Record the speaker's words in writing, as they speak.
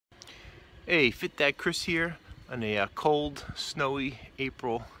Hey, Fit Dad Chris here on a cold, snowy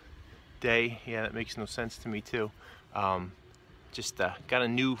April day. Yeah, that makes no sense to me too. Just got a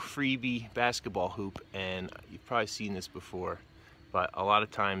new freebie basketball hoop, and you've probably seen this before, but a lot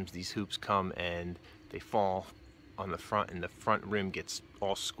of times these hoops come and they fall on the front, and the front rim gets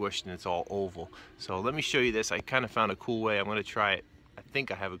all squished and it's all oval. So let me show you this. I kind of found a cool way. I'm going to try it. I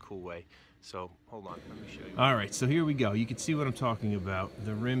think I have a cool way. So hold on, let me show you. All right, so here we go. You can see what I'm talking about.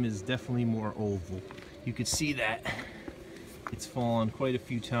 The rim is definitely more oval. You can see that it's fallen quite a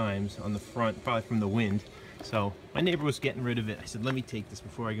few times on the front, probably from the wind. So my neighbor was getting rid of it. I said, let me take this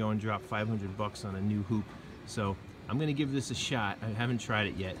before I go and drop 500 bucks on a new hoop. So I'm gonna give this a shot. I haven't tried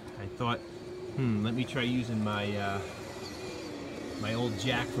it yet. I thought, let me try using my my old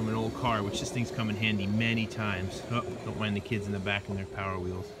jack from an old car, which this thing's come in handy many times. Oh, don't mind the kids in the back and their Power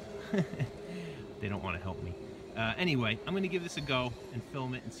Wheels. They don't want to help me. Anyway, I'm going to give this a go and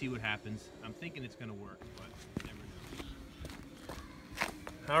film it and see what happens. I'm thinking it's going to work, but you never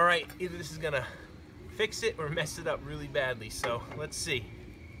know. All right, either this is going to fix it or mess it up really badly, so let's see.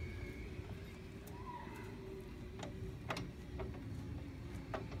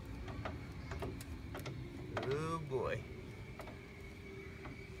 Oh boy.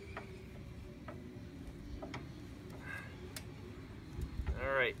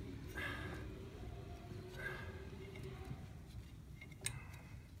 All right.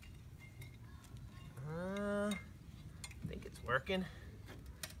 I think it's working.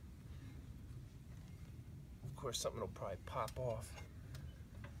 Of course, something will probably pop off.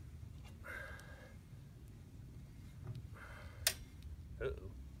 Uh-oh.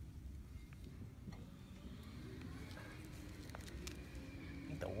 I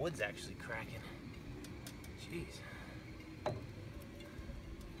think the wood's actually cracking. Jeez.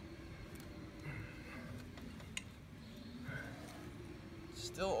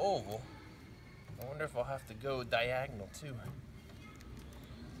 Still oval. I wonder if I'll have to go diagonal too.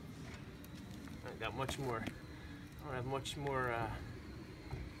 I got much more. I don't have much more.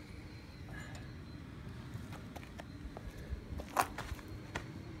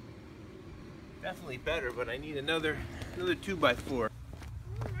 Definitely better, but I need another 2x4.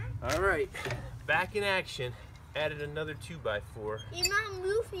 All right, back in action. Added another 2x4. You're not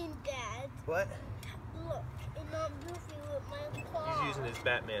moving, Dad. What? Look, you're not moving with my car. He's using his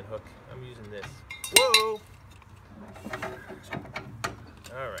Batman hook. I'm using this. Whoa!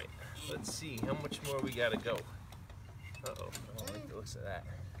 All right, let's see how much more we gotta go. Uh-oh, I don't like the looks of that.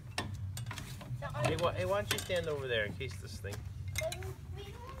 Hey, why don't you stand over there in case this thing...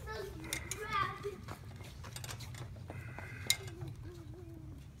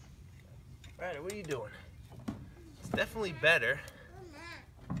 Ryder, what are you doing? It's definitely better.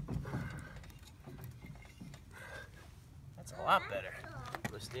 That's a lot better.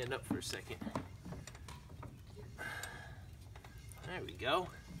 Let's stand up for a second. There we go.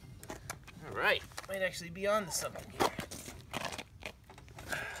 All right, might actually be on to something here.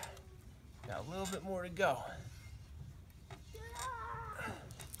 Got a little bit more to go.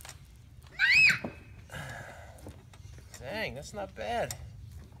 Dang, that's not bad.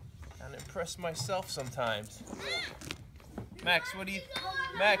 Kind of impress myself sometimes. Max, what do you,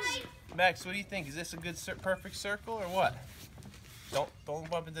 Max, what do you think? Is this a good, perfect circle or what? Don't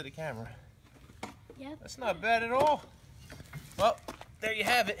bump into the camera. Yep. That's not bad at all. Well, there you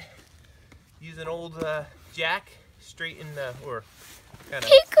have it. Use an old jack, straighten or kind of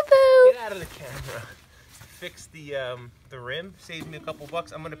get out of the camera. Fix the rim. Saves me a couple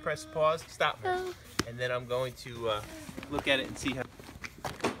bucks. I'm gonna press pause, stop me, and then I'm going to look at it and see how.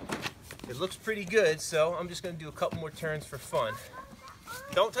 It looks pretty good, so I'm just gonna do a couple more turns for fun.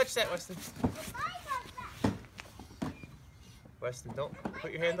 Don't touch that, Weston. Weston, don't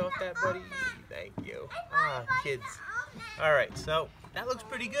put your hand off that, buddy. Thank you. Ah, kids. All right, so that looks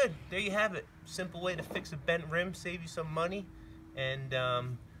pretty good. There you have it. Simple way to fix a bent rim, save you some money. And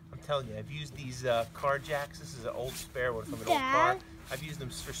I'm telling you, I've used these car jacks. This is an old spare one from an old car. I've used them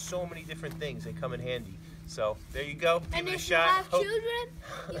for so many different things. They come in handy. So there you go. Give it a shot. And if you have children,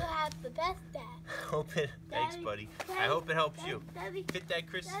 you have the best dad. Thanks, buddy. I hope it helps you. Fit Dad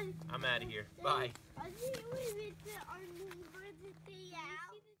Chris, I'm out of here. Bye.